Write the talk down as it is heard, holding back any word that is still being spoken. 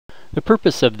The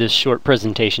purpose of this short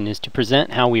presentation is to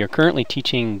present how we are currently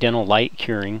teaching dental light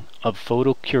curing of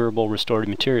photocurable restorative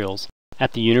materials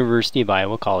at the University of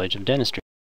Iowa College of Dentistry.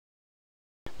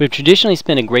 We've traditionally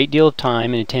spent a great deal of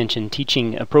time and attention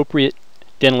teaching appropriate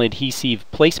dental adhesive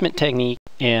placement technique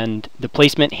and the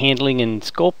placement, handling, and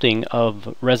sculpting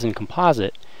of resin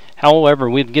composite. However,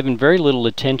 we've given very little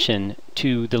attention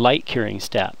to the light curing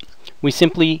step. We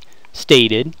simply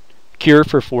stated, cure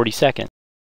for 40 seconds.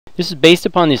 This is based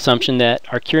upon the assumption that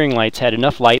our curing lights had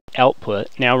enough light output,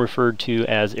 now referred to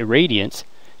as irradiance,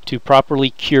 to properly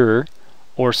cure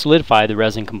or solidify the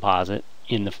resin composite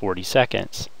in the 40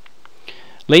 seconds.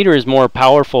 Later, as more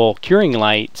powerful curing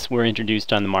lights were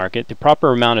introduced on the market, the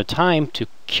proper amount of time to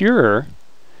cure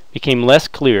became less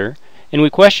clear, and we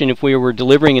questioned if we were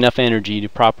delivering enough energy to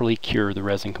properly cure the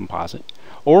resin composite,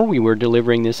 or we were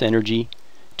delivering this energy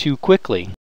too quickly.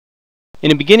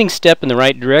 In a beginning step in the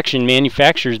right direction,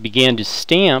 manufacturers began to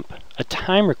stamp a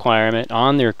time requirement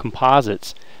on their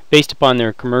composites based upon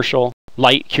their commercial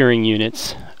light curing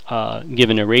units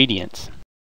given irradiance.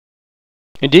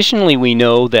 Additionally, we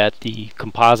know that the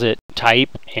composite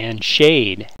type and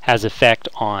shade has effect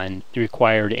on the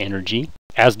required energy,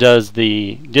 as does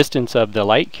the distance of the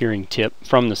light curing tip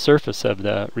from the surface of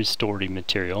the restorative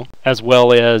material, as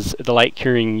well as the light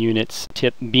curing unit's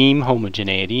tip beam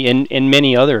homogeneity and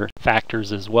many other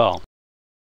factors as well.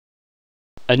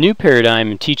 A new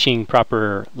paradigm in teaching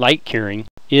proper light curing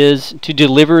is to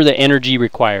deliver the energy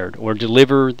required, or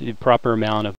deliver the proper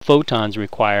amount of photons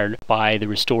required by the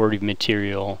restorative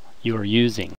material you are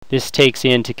using. This takes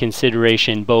into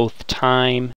consideration both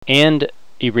time and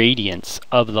irradiance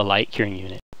of the light curing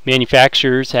unit.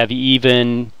 Manufacturers have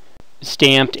even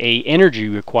stamped an energy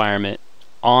requirement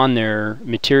on their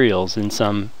materials in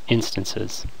some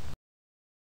instances.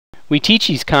 We teach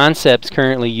these concepts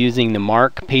currently using the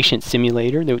MARC patient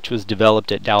simulator, which was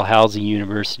developed at Dalhousie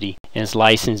University and is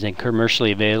licensed and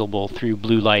commercially available through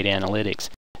Blue Light Analytics.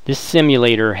 This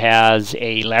simulator has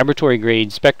a laboratory-grade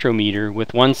spectrometer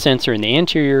with one sensor in the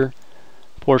anterior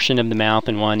portion of the mouth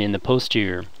and one in the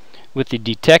posterior, with the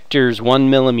detectors 1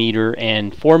 millimeter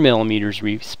and 4 millimeters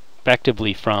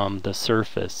respectively from the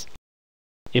surface.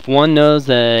 If one knows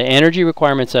the energy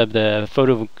requirements of the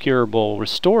photocurable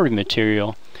restorative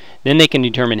material, then they can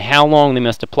determine how long they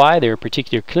must apply their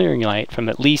particular curing light from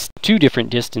at least 2 different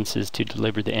distances to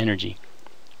deliver the energy.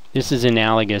 This is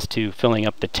analogous to filling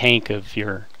up the tank of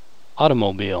your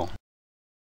automobile.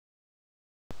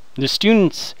 The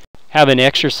students have an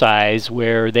exercise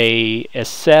where they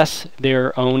assess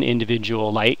their own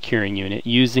individual light curing unit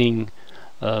using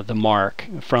the MARC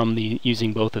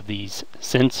using both of these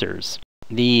sensors.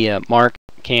 The MARC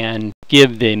can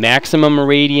give the maximum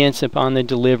irradiance upon the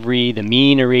delivery, the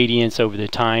mean irradiance over the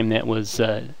time that was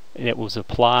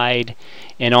applied,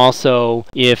 and also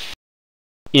if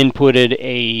inputted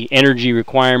a energy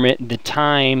requirement, the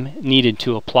time needed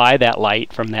to apply that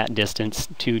light from that distance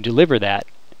to deliver that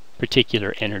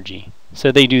particular energy.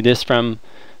 So they do this from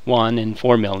 1 and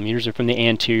 4 millimeters, or from the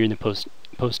anterior and the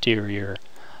posterior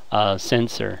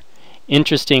sensor.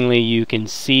 Interestingly, you can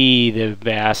see the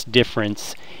vast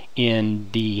difference in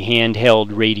the handheld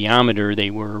radiometer they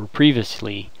were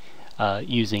previously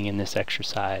using in this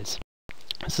exercise.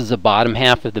 This is the bottom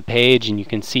half of the page, and you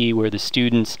can see where the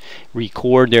students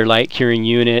record their light curing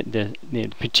unit, the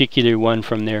particular one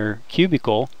from their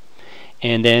cubicle.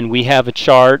 And then we have a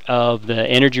chart of the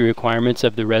energy requirements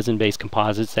of the resin-based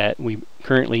composites that we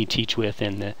currently teach with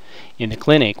in the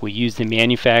clinic. We use the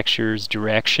manufacturer's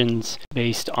directions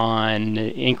based on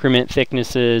increment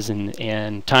thicknesses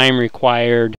and time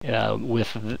required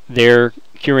with their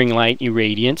curing light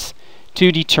irradiance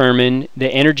to determine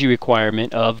the energy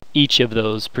requirement of each of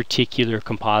those particular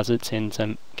composites, in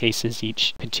some cases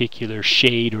each particular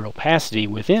shade or opacity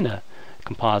within a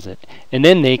composite. And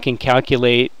then they can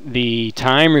calculate the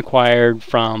time required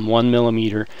from 1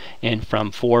 millimeter and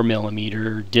from 4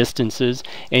 millimeter distances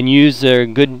and use their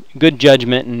good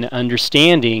judgment and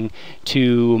understanding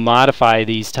to modify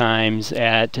these times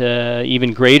at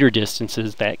even greater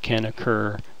distances that can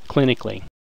occur clinically.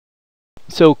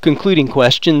 So concluding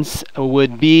questions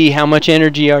would be, how much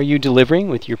energy are you delivering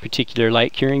with your particular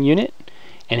light curing unit,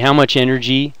 and how much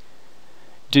energy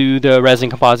do the resin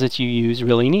composites you use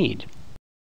really need?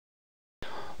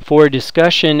 For a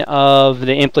discussion of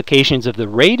the implications of the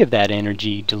rate of that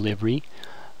energy delivery,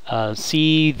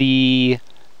 see the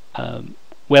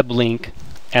web link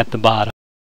at the bottom.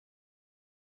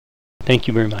 Thank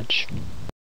you very much.